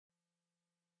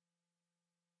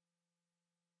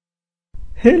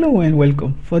Hello and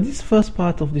welcome. For this first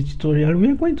part of the tutorial, we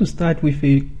are going to start with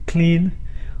a clean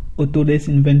Autodesk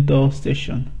Inventor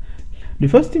session. The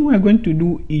first thing we are going to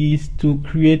do is to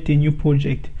create a new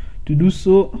project. To do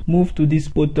so, move to this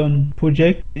button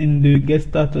Project in the Get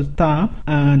Started tab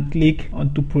and click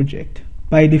onto Project.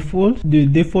 By default, the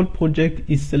default project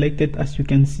is selected, as you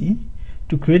can see.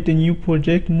 To create a new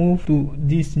project, move to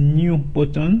this New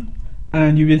button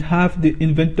and you will have the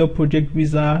Inventor Project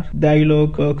Wizard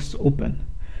dialog box open.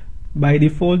 By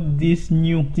default, this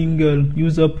new single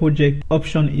user project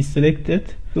option is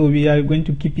selected, so we are going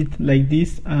to keep it like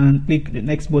this and click the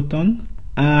next button,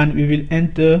 and we will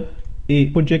enter a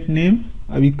project name.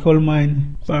 I will call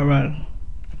mine Spiral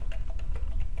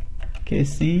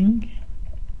Casing,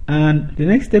 and the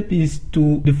next step is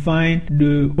to define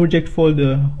the project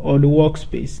folder or the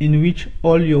workspace in which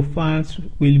all your files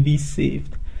will be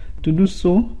saved. To do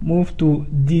so, move to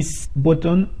this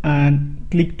button and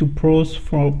click to browse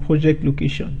for project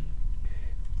location.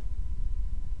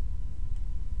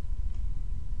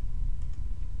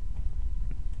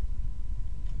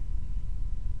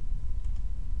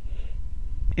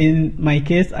 In my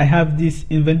case, I have this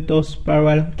Inventor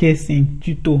Spiral Casing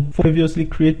tuto previously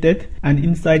created, and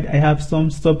inside I have some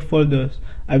subfolders.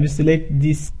 I will select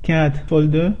this CAD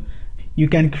folder. You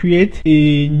can create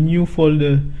a new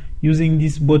folder using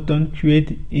this button,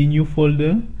 create a new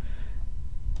folder,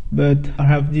 but I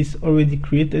have this already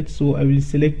created, so I will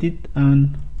select it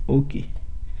and OK.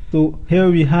 So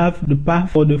here we have the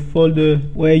path for the folder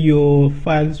where your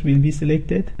files will be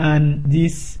selected, and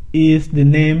this is the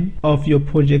name of your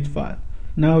project file.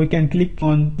 Now we can click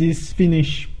on this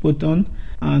Finish button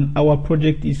and our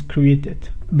project is created.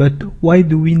 But why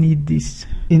do we need this?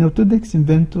 In Autodesk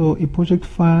Inventor, a project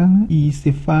file is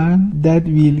a file that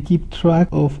will keep track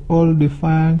of all the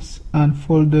files and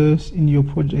folders in your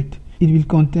project. It will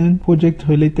contain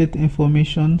project-related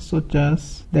information such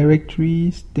as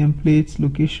directories, templates,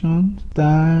 locations,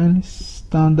 styles,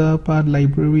 standard part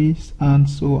libraries, and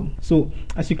so on. So,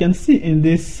 as you can see in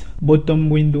this bottom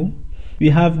window, we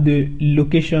have the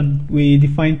location we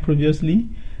defined previously,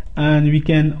 and we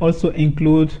can also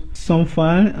include some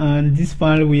file, and this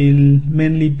file will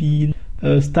mainly be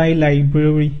style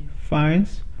library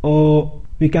files, or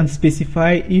we can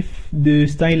specify if the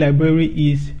style library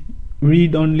is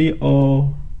read only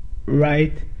or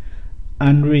write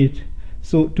and read.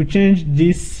 So to change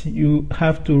this, you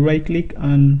have to right click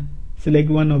and select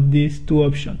one of these two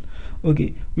options.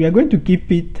 Okay, we are going to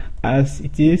keep it as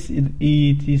it is.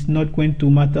 It is not going to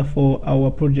matter for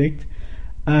our project,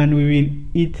 and we will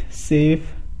hit save,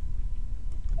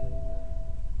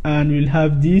 and we'll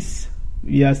have this,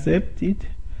 we accept it,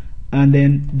 and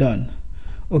then done.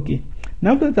 Okay,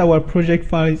 now that our project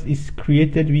file is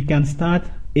created, we can start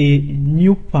a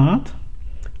new part,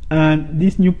 and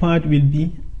this new part will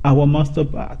be our master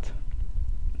part.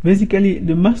 Basically,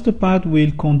 the master part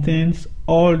will contain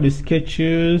all the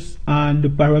sketches and the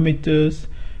parameters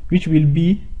which will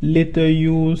be later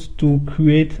used to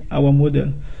create our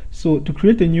model. So to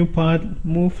create a new part,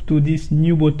 move to this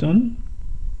New button,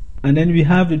 and then we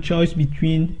have the choice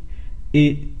between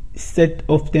a set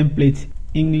of templates: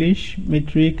 English,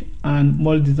 metric, and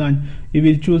mold design. We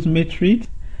will choose metric,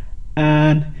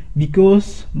 and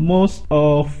because most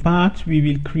of parts we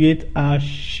will create are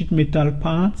sheet metal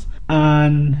parts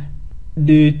and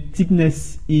the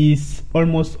thickness is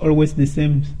almost always the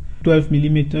same, 12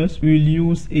 millimeters, we will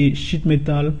use a sheet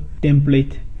metal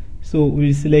template. So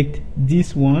we'll select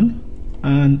this one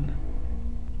and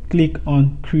click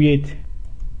on create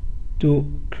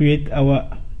to create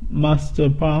our master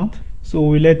part. So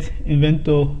we let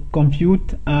Inventor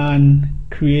compute and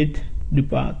create the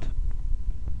part.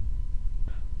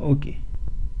 Okay,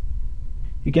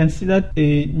 you can see that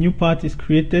a new part is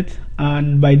created,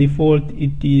 and by default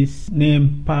it is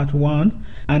named part 1,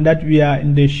 and that we are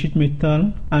in the sheet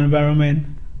metal environment.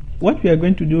 What we are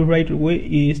going to do right away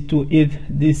is to hit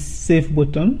this save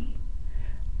button,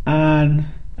 and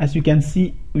as you can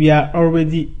see, we are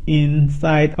already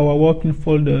inside our working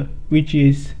folder, which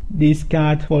is this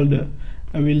CAD folder.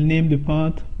 I will name the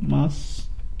part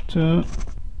master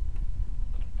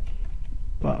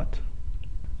part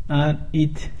and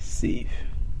hit save.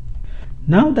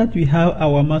 Now that we have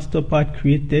our master part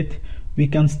created, we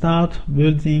can start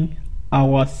building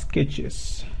our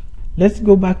sketches. Let's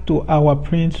go back to our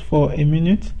print for a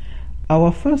minute.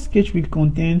 Our first sketch will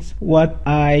contain what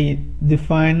I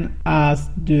define as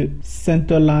the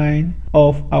center line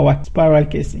of our spiral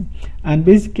casing, and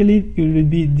basically it will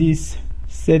be this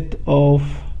set of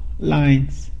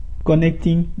lines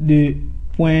connecting the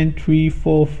point 3,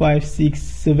 4, 5, 6,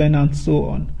 7 and so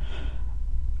on.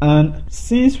 And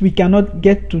since we cannot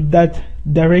get to that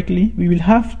directly, we will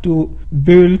have to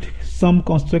build some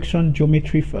construction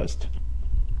geometry first.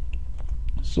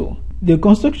 So the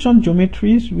construction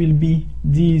geometries will be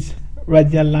these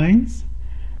radial lines,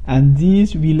 and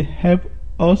these will help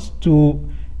us to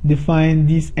define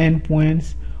these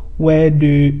endpoints where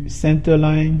the center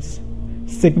lines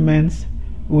segments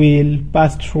will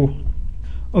pass through.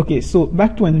 Okay, so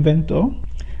back to Inventor,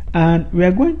 and we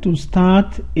are going to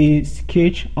start a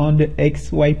sketch on the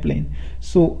XY plane.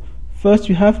 So first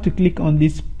you have to click on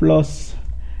this plus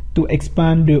to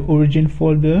expand the origin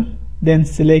folder, then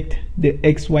select the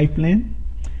XY plane,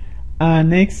 and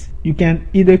next you can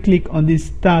either click on this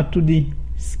Start 2D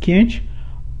sketch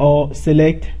or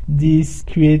select this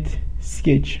Create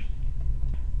Sketch.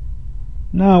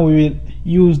 Now we will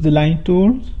use the line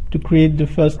tool to create the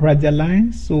first radial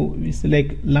line. So we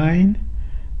select line,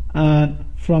 and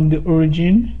from the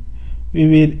origin we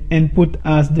will input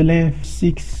as the length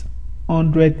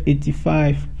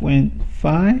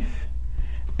 685.5,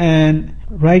 and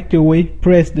right away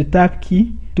press the tab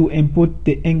key to input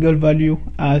the angle value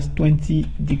as 20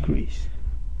 degrees,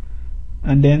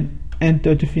 and then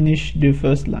enter to finish the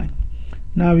first line.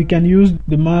 Now we can use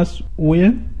the mouse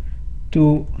wheel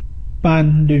to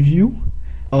pan the view,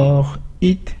 or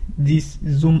hit this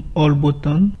zoom all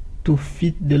button to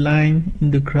fit the line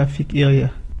in the graphic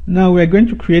area. Now we are going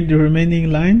to create the remaining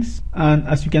lines, and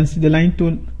as you can see the line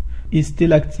tool is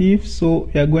still active, so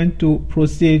we are going to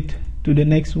proceed to the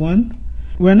next one.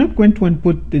 We are not going to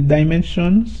input the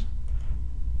dimensions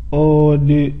or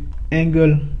the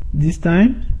angle this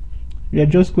time. We are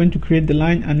just going to create the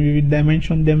line and we will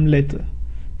dimension them later.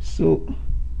 So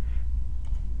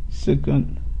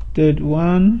second, third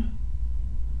one,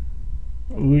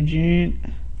 origin,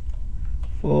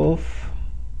 fourth,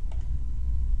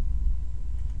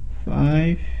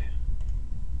 5,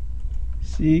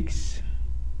 6,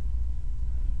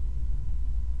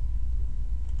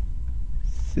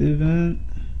 7,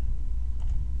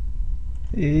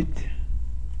 8,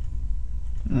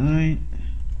 9,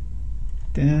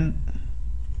 10,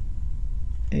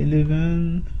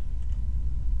 11,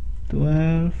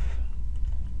 12,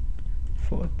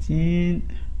 14,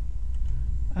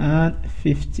 and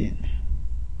 15.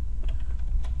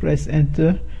 Press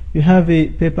enter. You have a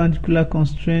perpendicular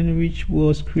constraint which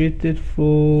was created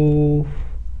for,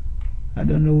 I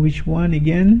don't know which one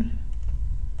again,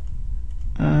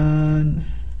 and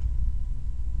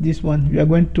this one we are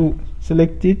going to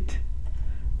select it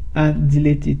and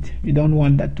delete it. We don't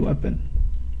want that to happen.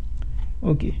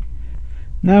 Okay,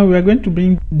 now we are going to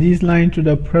bring this line to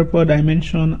the proper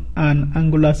dimension and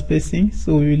angular spacing.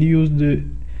 So we will use the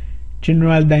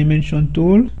general dimension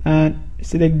tool and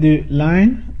select the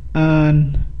line,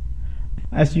 and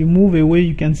as you move away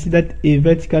you can see that a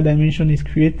vertical dimension is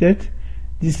created.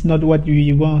 This is not what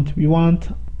we want. We want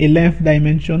a length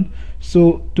dimension.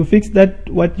 So to fix that,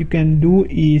 what you can do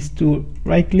is to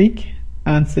right click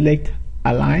and select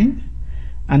align,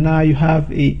 and now you have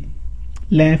a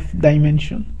length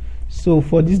dimension. So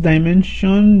for this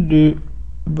dimension the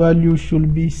value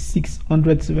should be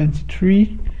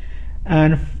 673,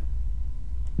 and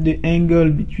the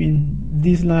angle between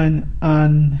this line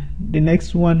and the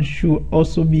next one should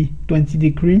also be 20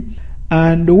 degrees.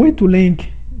 And the way to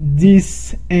link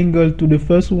this angle to the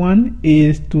first one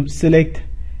is to select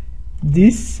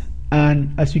this,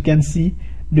 and as you can see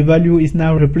the value is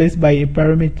now replaced by a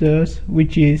parameters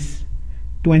which is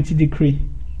 20 degrees.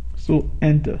 So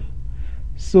enter.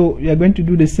 So we are going to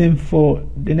do the same for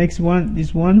the next one,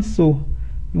 this one. So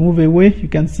you move away, you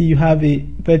can see you have a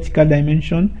vertical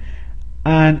dimension,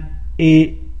 and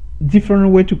a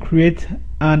different way to create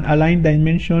an aligned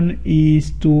dimension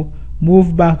is to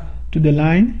move back to the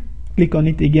line, click on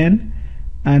it again,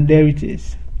 and there it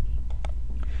is.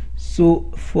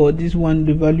 So for this one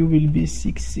the value will be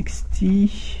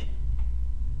 660,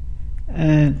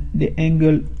 and the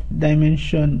angle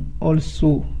dimension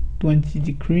also 20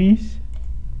 degrees.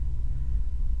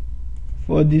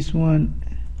 For this one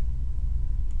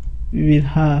we will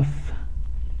have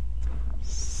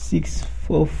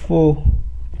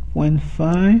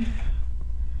 644.5,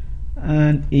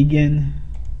 and again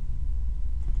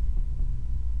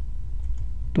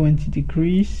 20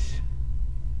 degrees.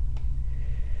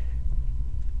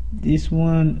 This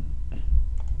one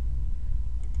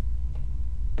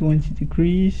 20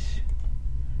 degrees,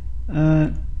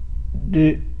 and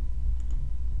the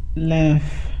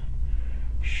length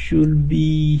should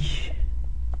be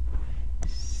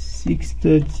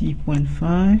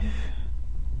 630.5,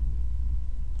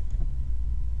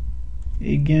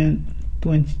 again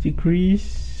 20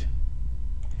 degrees,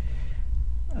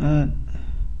 and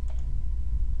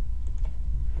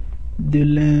the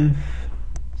length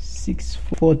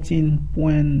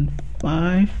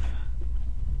 614.5,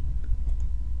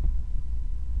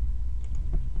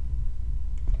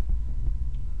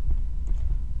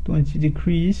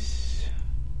 degrees,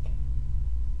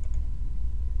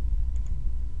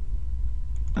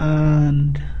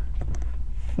 and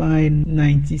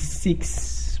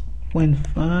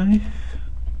 596.5,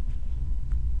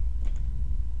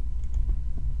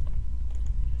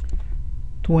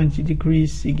 20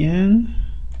 degrees again,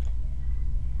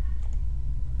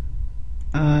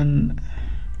 and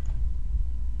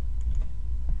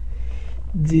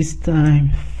this time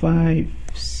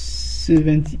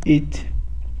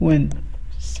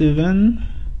 578.7,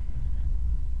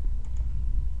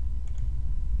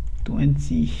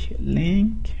 20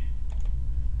 length,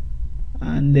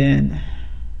 and then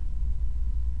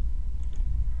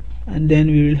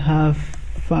we will have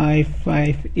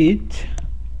 558.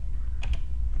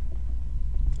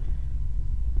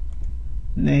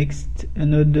 Next,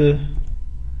 another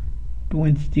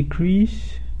 20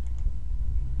 degrees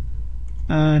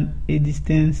and a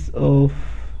distance of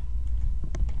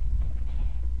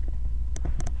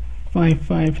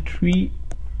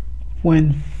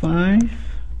 553.5,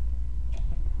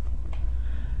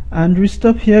 and we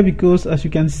stop here because, as you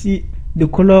can see, the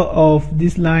color of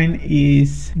this line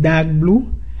is dark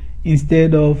blue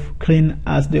instead of clean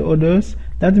as the others.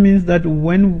 That means that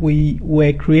when we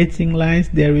were creating lines,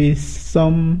 there is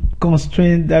some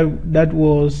constraint that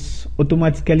was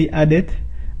automatically added,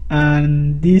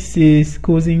 and this is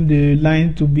causing the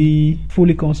line to be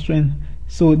fully constrained.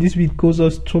 So this will cause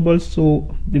us trouble, so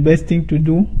the best thing to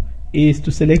do is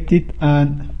to select it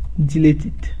and delete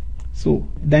it. So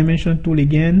dimension tool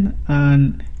again,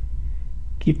 and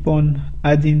keep on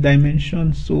adding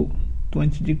dimensions. So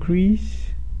 20 degrees,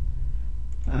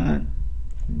 and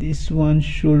this one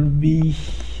should be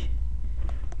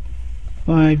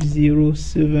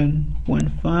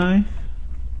 507.5,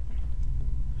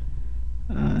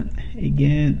 and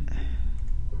again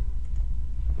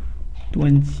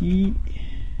 20,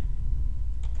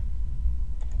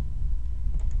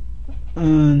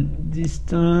 and this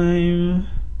time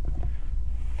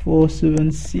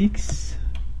 476,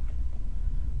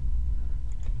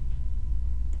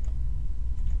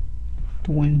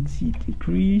 20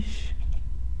 degrees.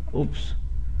 Oops,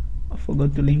 I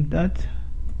forgot to link that.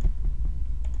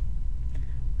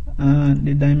 And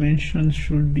the dimension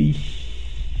should be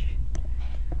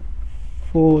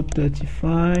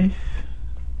 435,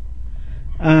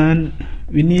 and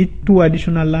we need 2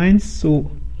 additional lines.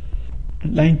 So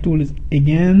line tool is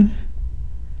again,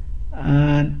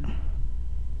 and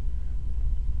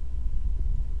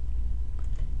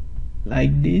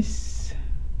like this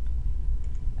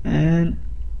and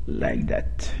like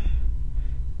that.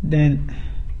 Then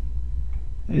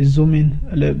zoom in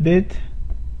a little bit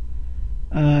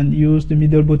and use the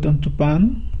middle button to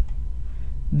pan.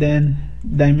 Then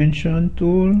dimension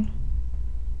tool,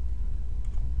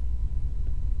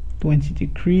 20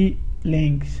 degree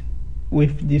length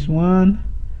with this one,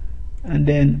 and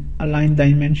then align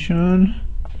dimension,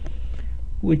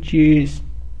 which is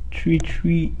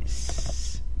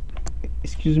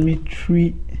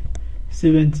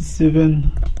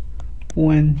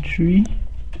 377.3,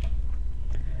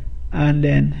 and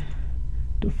then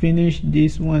to finish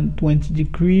this one, 20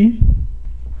 degree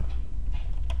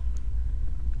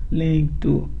link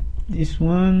to this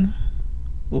one.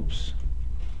 Oops,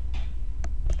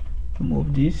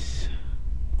 remove this,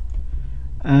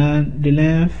 and the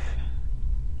length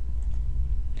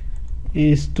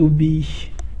is to be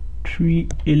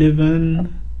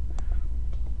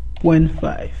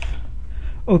 311.5.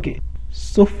 okay,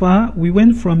 so far we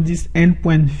went from this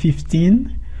endpoint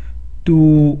 15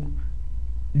 to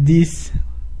this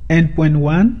endpoint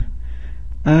 1,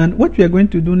 and what we are going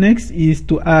to do next is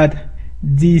to add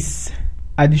this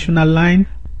additional line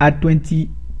at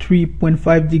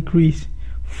 23.5 degrees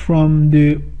from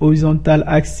the horizontal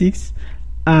axis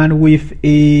and with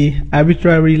a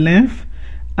arbitrary length,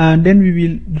 and then we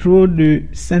will draw the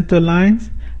center lines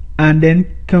and then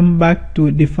come back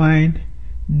to define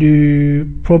the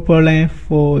proper length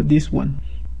for this one.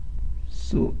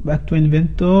 So back to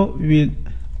Inventor, we will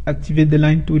activate the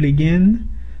line tool again.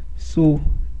 So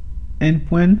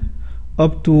endpoint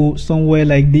up to somewhere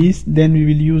like this, then we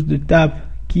will use the tab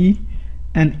key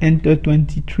and enter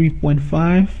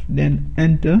 23.5, then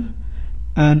enter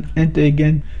and enter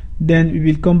again. Then we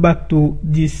will come back to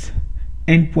this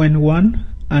endpoint 1,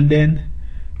 and then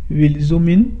we will zoom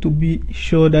in to be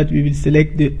sure that we will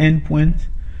select the endpoint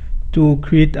to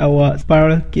create our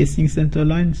spiral casing center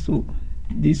line. So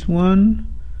this one,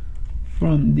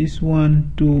 from this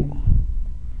one to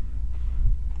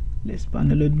let's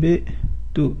span a little bit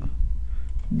to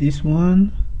this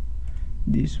one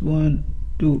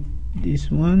to this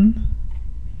one,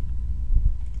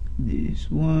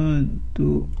 this one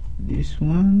to this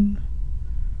one,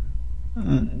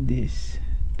 and this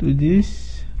to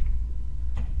this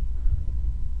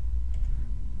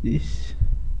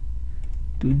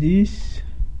to this.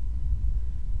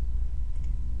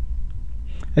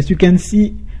 As you can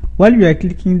see, while we are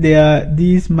clicking, there are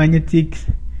these magnetic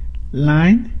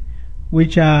lines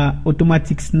which are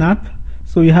automatic snap,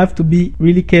 so you have to be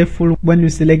really careful when you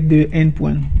select the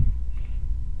endpoint.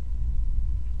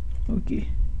 Okay,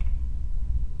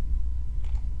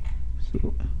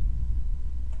 so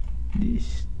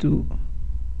this to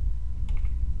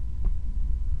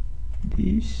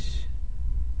this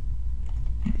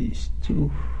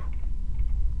to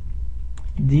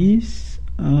this,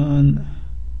 and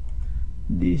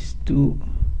this to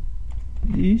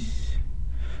this.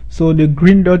 So the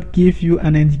green dot gives you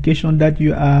an indication that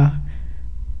you are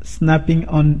snapping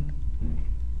on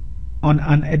an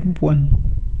endpoint.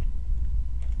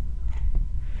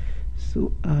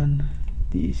 So, and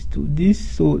this to this,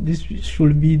 so this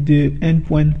should be the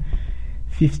endpoint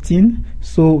 15.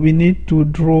 So we need to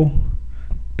draw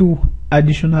 2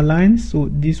 additional lines, so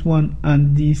this one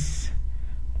and this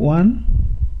one.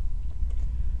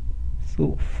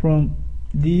 So from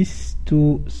this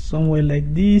to somewhere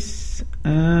like this,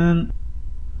 and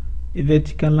a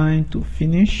vertical line to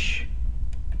finish,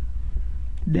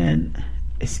 then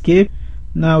escape.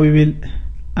 Now we will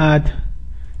add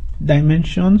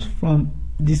dimensions from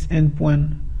this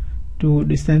endpoint to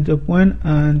the center point,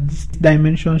 and this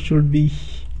dimension should be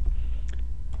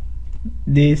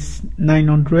this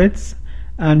 900,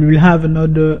 and we'll have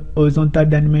another horizontal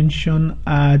dimension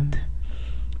at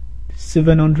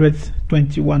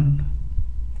 721.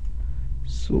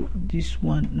 So this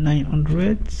one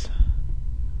 900,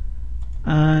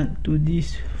 and to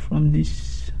this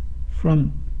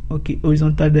from okay,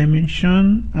 horizontal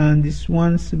dimension, and this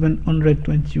one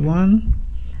 721,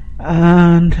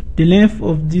 and the length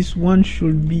of this one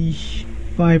should be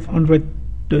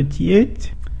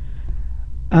 538.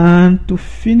 And to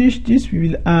finish this, we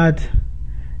will add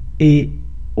a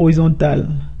horizontal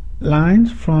line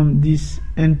from this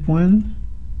endpoint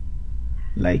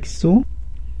like so.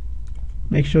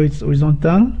 Make sure it's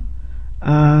horizontal,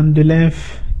 and the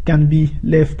length can be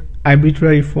left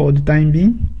arbitrary for the time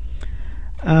being.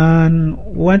 And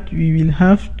what we will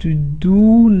have to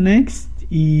do next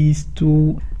is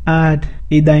to add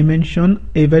a dimension,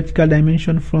 a vertical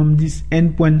dimension from this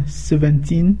endpoint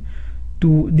 17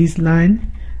 to this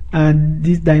line, and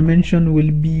this dimension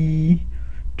will be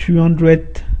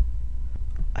 300.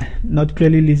 Not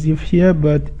clearly visible here,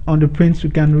 but on the prints you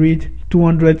can read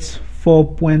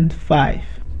 204.5.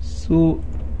 so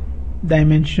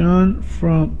dimension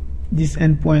from this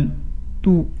endpoint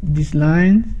to this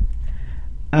line,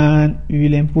 and we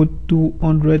will input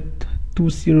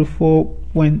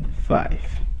 204.5.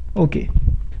 okay,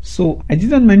 so I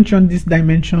didn't mention this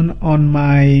dimension on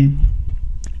my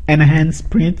enhanced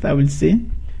print, I will say,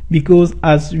 because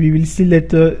as we will see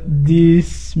later,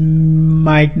 this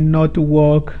might not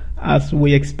work as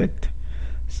we expect.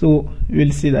 So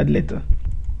we'll see that later.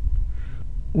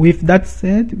 With that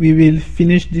said, we will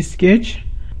finish this sketch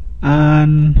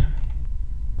and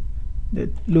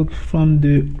look from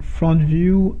the front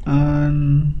view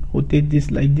and rotate this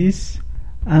like this,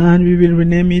 and we will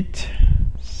rename it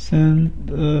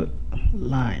center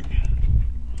line.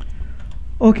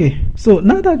 Okay, so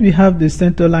now that we have the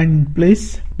center line in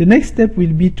place, the next step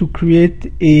will be to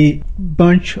create a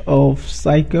bunch of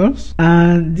cycles,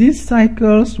 and these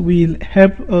cycles will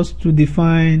help us to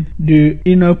define the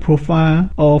inner profile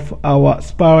of our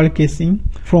spiral casing,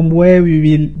 from where we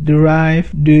will derive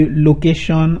the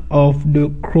location of the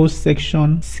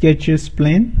cross-section sketches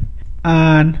plane,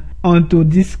 and onto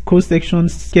these cross-section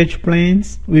sketch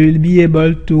planes we will be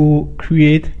able to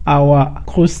create our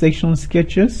cross-section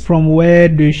sketches from where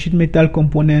the sheet metal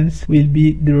components will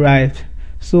be derived.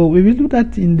 So we will do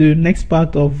that in the next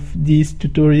part of this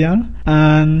tutorial,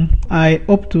 and I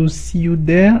hope to see you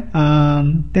there,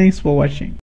 and thanks for watching.